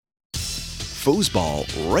Foosball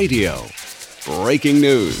Radio. Breaking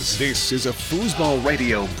news. This is a Foosball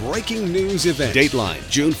Radio breaking news event. Dateline,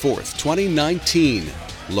 June 4th, 2019.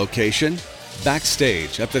 Location,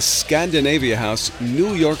 backstage at the Scandinavia House,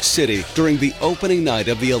 New York City, during the opening night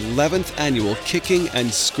of the 11th annual Kicking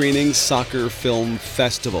and Screening Soccer Film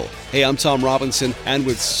Festival. Hey, I'm Tom Robinson, and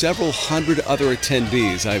with several hundred other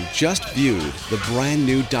attendees, I've just viewed the brand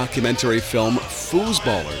new documentary film,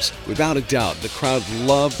 Foosballers. Without a doubt, the crowd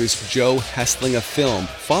loved this Joe Hestlinga film.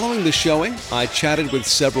 Following the showing, I chatted with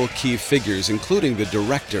several key figures, including the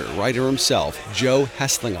director, writer himself, Joe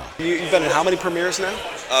Hestlinga. You've been in how many premieres now?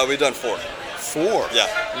 We've done 4. 4? Yeah.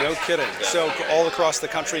 No kidding. Yeah. So all across the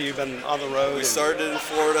country, you've been on the road? We started in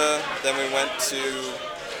Florida, then we went to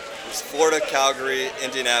Florida, Calgary,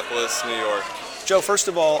 Indianapolis, New York. Joe, first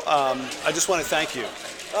of all, I just want to thank you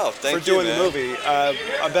for doing man. the movie.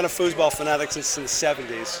 I've been a foosball fanatic since the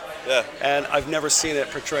 70s. Yeah. And I've never seen it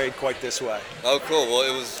portrayed quite this way. Oh, cool. Well,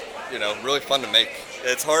 it was, really fun to make.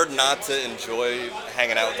 It's hard not to enjoy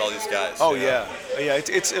hanging out with all these guys. Oh, yeah. Yeah,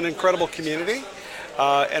 it's an incredible community.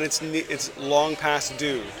 And it's long past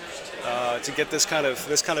due to get this kind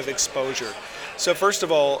of exposure. So first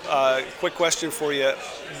of all, quick question for you: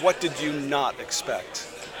 what did you not expect?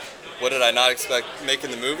 What did I not expect making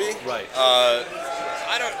the movie? Right.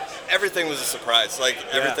 Everything was a surprise.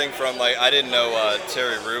 Everything from I didn't know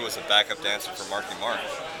Terry Rue was a backup dancer for Marky Mark.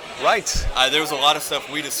 Right. There was a lot of stuff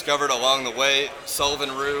we discovered along the way. Sullivan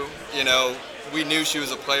Rue, we knew she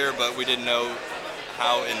was a player, but we didn't know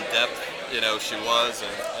how in depth she was,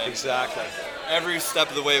 and exactly. Every step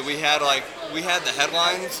of the way we had the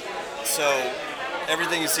headlines, so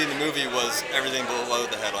everything you see in the movie was everything below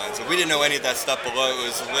the headlines. So we didn't know any of that stuff below. It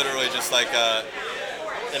was literally just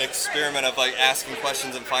an experiment of asking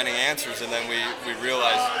questions and finding answers, and then we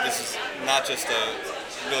realized this is not just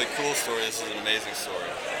a really cool story, this is an amazing story.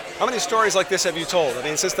 How many stories like this have you told? I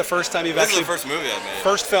mean, since the first time This is the first movie I've made.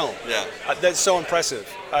 First film. Yeah. That's so impressive.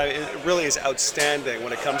 It really is outstanding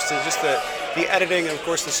when it comes to just the editing, and of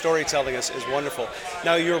course the storytelling is wonderful.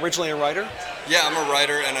 Now, you're originally a writer? Yeah, I'm a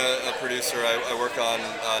writer and a producer. I work on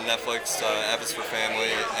Netflix, F is for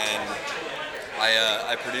Family, and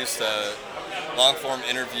I produced a long-form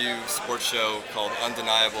interview sports show called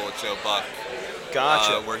Undeniable with Joe Buck.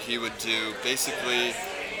 Gotcha. Where he would do basically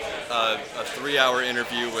a 3-hour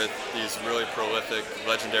interview with these really prolific,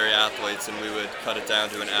 legendary athletes, and we would cut it down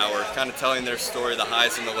to an hour, kind of telling their story, the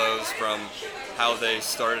highs and the lows, from how they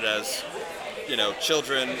started as,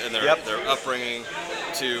 children and their upbringing,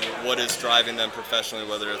 to what is driving them professionally,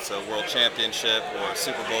 whether it's a world championship or a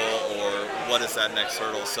Super Bowl, or what is that next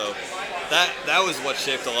hurdle. So that was what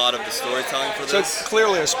shaped a lot of the storytelling for this. So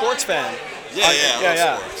clearly a sports fan.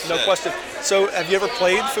 Yeah. Sports. No question. So have you ever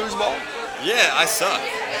played foosball? Yeah, I suck.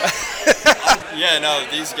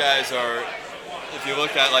 These guys are, if you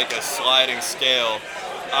look at a sliding scale,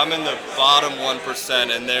 I'm in the bottom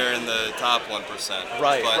 1% and they're in the top 1%.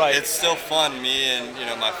 Right. It's still fun. Me and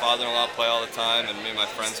my father-in-law play all the time, and me and my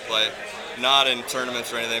friends play, not in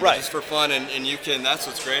tournaments or anything, but just for fun. And you can. That's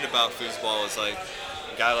what's great about foosball is a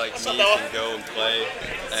guy like me can go and play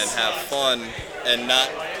and have fun, and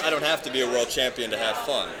I don't have to be a world champion to have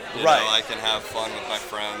fun. I can have fun with my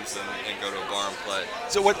friends and go to a bar and play.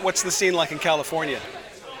 So what's the scene like in California?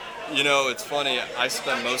 It's funny. I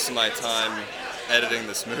spend most of my time editing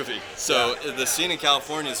this movie. So the scene in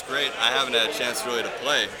California is great. I haven't had a chance really to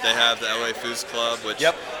play. They have the LA Foos Club, which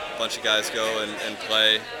a bunch of guys go and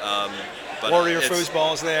play. But Warrior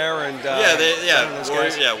Foosball's there, and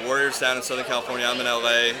Warriors down in Southern California. I'm in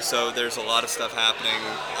LA, so there's a lot of stuff happening.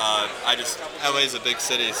 LA's a big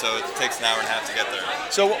city, so it takes an hour and a half to get there.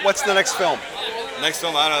 So what's the next film? Next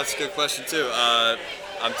film, I don't know, that's a good question too.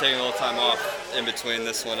 I'm taking a little time off in between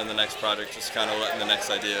this one and the next project, just kind of letting the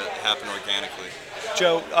next idea happen organically.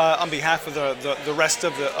 Joe, on behalf of the rest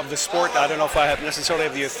of the sport, I don't know if I necessarily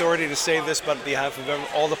have the authority to say this, but on behalf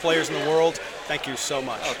of all the players in the world, thank you so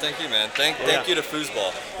much. Oh, thank you, man. Thank you to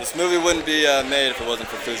Foosball. This movie wouldn't be made if it wasn't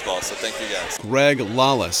for Foosball, so thank you guys. Greg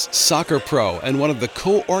Lawless, soccer pro and one of the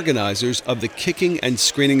co-organizers of the Kicking and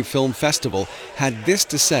Screening Film Festival, had this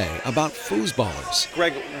to say about Foosballers.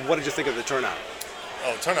 Greg, what did you think of the turnout?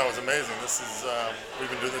 Oh, the turnout was amazing. This is we've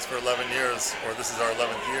been doing this for 11 years, or this is our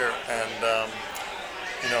 11th year, and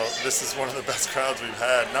this is one of the best crowds we've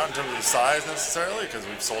had. Not in terms of size necessarily, because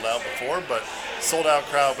we've sold out before, but sold out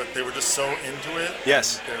crowd. But they were just so into it.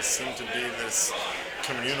 Yes. And there seemed to be this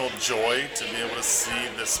communal joy to be able to see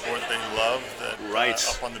the sport they love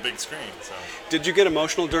up on the big screen. So. Did you get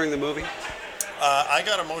emotional during the movie? I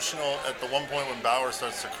got emotional at the one point when Bauer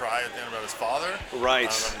starts to cry at the end about his father. Right.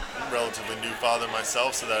 I'm a relatively new father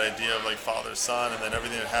myself, so that idea of like father-son, and then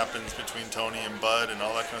everything that happens between Tony and Bud and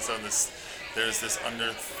all that kind of stuff. And there's this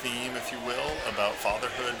under theme, if you will, about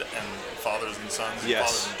fatherhood and fathers and sons and Yes.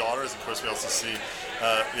 fathers and daughters. Of course, we also see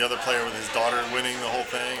the other player with his daughter winning the whole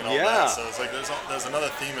thing and all Yeah. that. So it's like there's another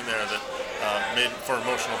theme in there that made for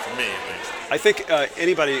emotional for me at least. I think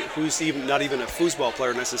anybody who's not even a foosball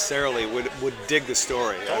player necessarily would dig the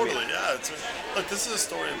story. Totally, yeah. Look, this is a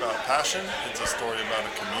story about passion. It's a story about a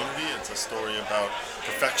community. It's a story about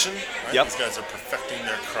perfection. Right? Yep. These guys are perfecting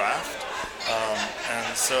their craft.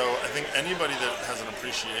 And so I think anybody that has an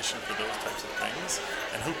appreciation for those types of things,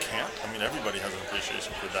 and who can't? I mean, everybody has an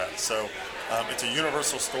appreciation for that. So it's a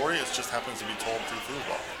universal story. It just happens to be told through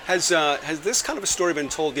football. Has this kind of a story been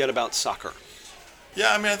told yet about soccer?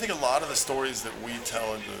 Yeah, I mean, I think a lot of the stories that we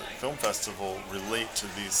tell at the film festival relate to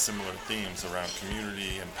these similar themes around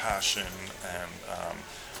community and passion and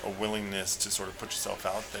a willingness to sort of put yourself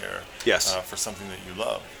out there Yes. For something that you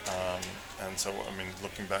love. And so, I mean,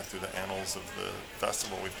 looking back through the annals of the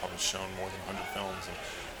festival, we've probably shown more than 100 films. And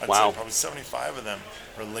I'd Wow. say probably 75 of them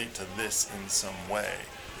relate to this in some way.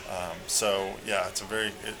 So, yeah, it's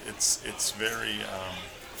very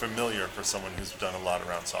familiar for someone who's done a lot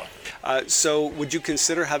around soccer. So would you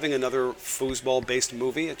consider having another foosball-based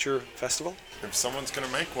movie at your festival? If someone's going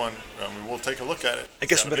to make one, we'll take a look at it. I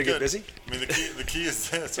guess It's we gotta better be get good. busy. I mean, the key is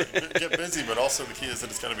this, get busy, but also the key is that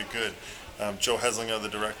it's got to be good. Joe Heslinger, the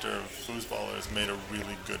director of Foosballer, has made a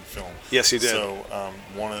really good film. Yes, he did. So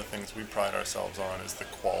one of the things we pride ourselves on is the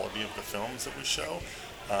quality of the films that we show.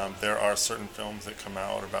 There are certain films that come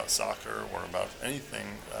out about soccer or about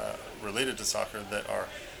anything related to soccer that are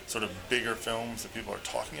sort of bigger films that people are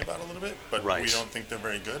talking about a little bit, but Right. we don't think they're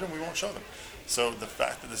very good and we won't show them. So the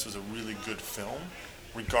fact that this was a really good film,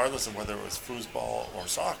 regardless of whether it was foosball or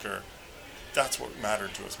soccer, that's what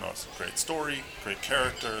mattered to us most. Great story, great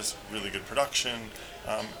characters, really good production,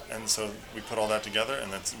 and so we put all that together,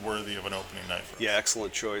 and that's worthy of an opening night for us. Yeah,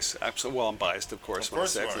 excellent choice. Absolutely. Well, I'm biased, of course, Of when I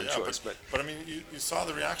course say you are, excellent yeah, choice, but I mean, you saw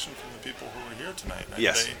the reaction from the people who were here tonight. Right?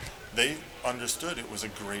 Yes. They understood it was a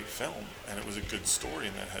great film, and it was a good story,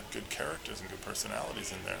 and it had good characters and good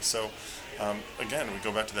personalities in there. So, again, we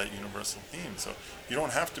go back to that universal theme. So you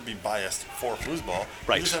don't have to be biased for foosball.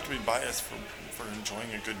 Right. You just have to be biased for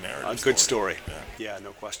enjoying a good narrative. A good story. Yeah. Yeah,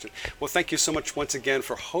 no question. Well, thank you so much once again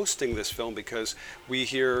for hosting this film, because we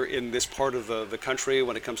here in this part of the country,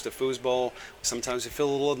 when it comes to foosball, sometimes we feel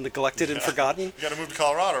a little neglected and forgotten. You got to move to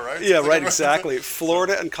Colorado, right? Yeah, right, exactly.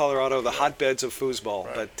 Florida and Colorado, the hotbeds of foosball.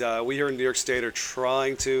 Right. But we here in New York State are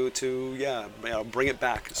trying to bring it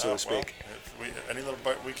back, so to speak. Well, any little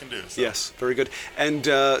bit we can do. So. Yes, very good. And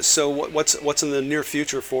so what's in the near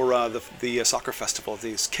future for the soccer festival,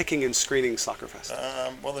 these kicking and screening soccer festival?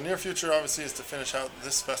 Well, the near future obviously is to finish out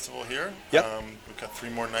this festival here. Yep. We've got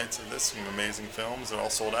 3 more nights of this, some amazing films. They're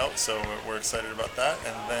all sold out, so we're excited about that.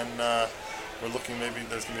 And then we're looking, maybe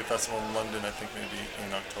there's going to be a festival in London, I think maybe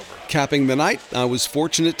in October. Capping the night, I was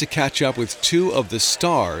fortunate to catch up with 2 of the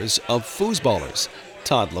stars of Foosballers,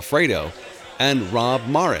 Todd Lafredo and Rob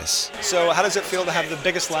Morris. So how does it feel to have the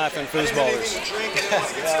biggest laugh in foosballers?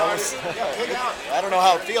 I don't know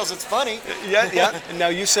how it feels. It's funny. Yeah. Now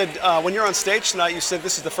you said when you're on stage tonight, you said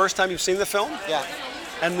this is the first time you've seen the film, Yeah.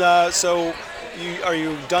 and so are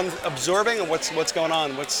you done absorbing, or what's going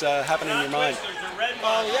on? What's happening in your mind? Yeah,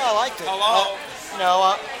 I liked it. Hello.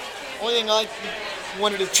 Only thing I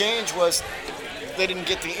wanted to change was they didn't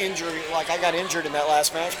get the injury. Like, I got injured in that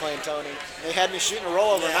last match playing Tony. They had me shooting a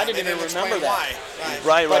rollover, and I didn't even remember that.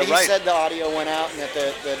 Right. But he said the audio went out, and that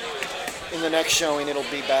in the next showing it'll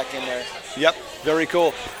be back in there. Yep, very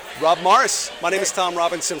cool. Rob Morris, my name is Tom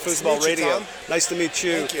Robinson, Foosball meet you, Radio. Tom. Nice to meet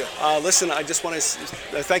you. Thank you. Listen, I just want to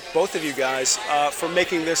thank both of you guys for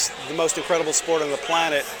making this the most incredible sport on the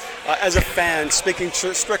planet. As a fan, speaking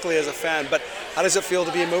strictly as a fan, but how does it feel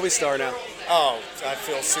to be a movie star now? Oh, I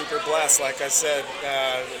feel super blessed. Like I said,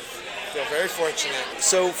 feel very fortunate.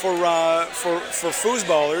 So for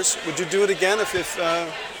foosballers, would you do it again if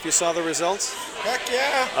you saw the results? Heck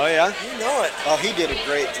yeah. Oh yeah. You know it. Oh, he did a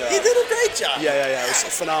great job. He did a great job. Yeah. It was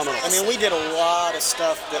phenomenal. I mean, we did a lot of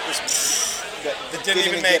stuff that That didn't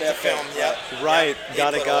even make get the film FX, yet. Right. He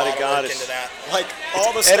Got put it. a lot of work Got it. into that. Like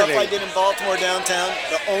all the stuff I did in Baltimore downtown,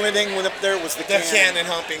 the only thing went up there was the cannon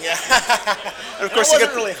humping, yeah. And of course, it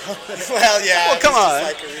wasn't really humping. Well, yeah. Well, come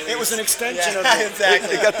on. It was an extension of it.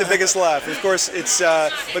 Exactly. It got the biggest laugh. Of course,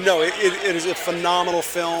 but no, it is a phenomenal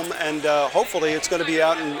film, and hopefully it's going to be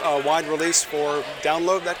out in wide release for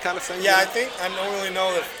download, that kind of thing. Yeah, I think I don't really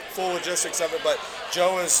know the full logistics of it, but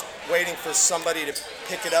Joe is waiting for somebody to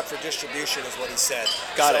pick it up for distribution, is what he said.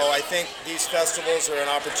 Got it. So I think these festivals are an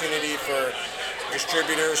opportunity for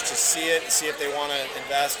distributors to see it, see if they want to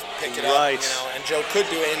invest, pick it up. And Joe could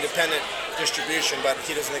do an independent distribution, but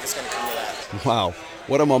he doesn't think it's going to come to that. Wow.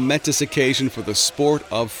 What a momentous occasion for the sport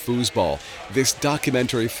of foosball. This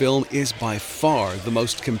documentary film is by far the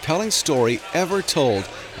most compelling story ever told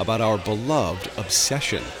about our beloved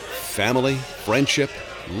obsession. Family, friendship,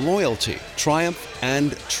 loyalty, triumph,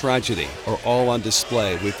 and tragedy are all on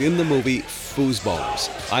display within the movie Foosballers.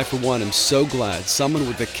 I, for one, am so glad someone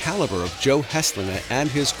with the caliber of Joe Heslinger and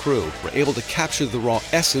his crew were able to capture the raw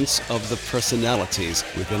essence of the personalities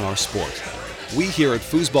within our sport. We here at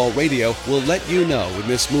Foosball Radio will let you know when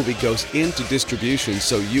this movie goes into distribution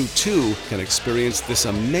so you too can experience this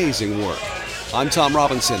amazing work. I'm Tom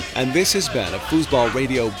Robinson, and this has been a Foosball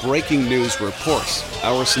Radio Breaking News Report.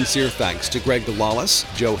 Our sincere thanks to Greg Lawless,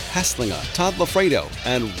 Joe Heslinger, Todd Lafredo,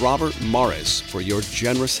 and Robert Morris for your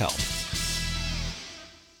generous help.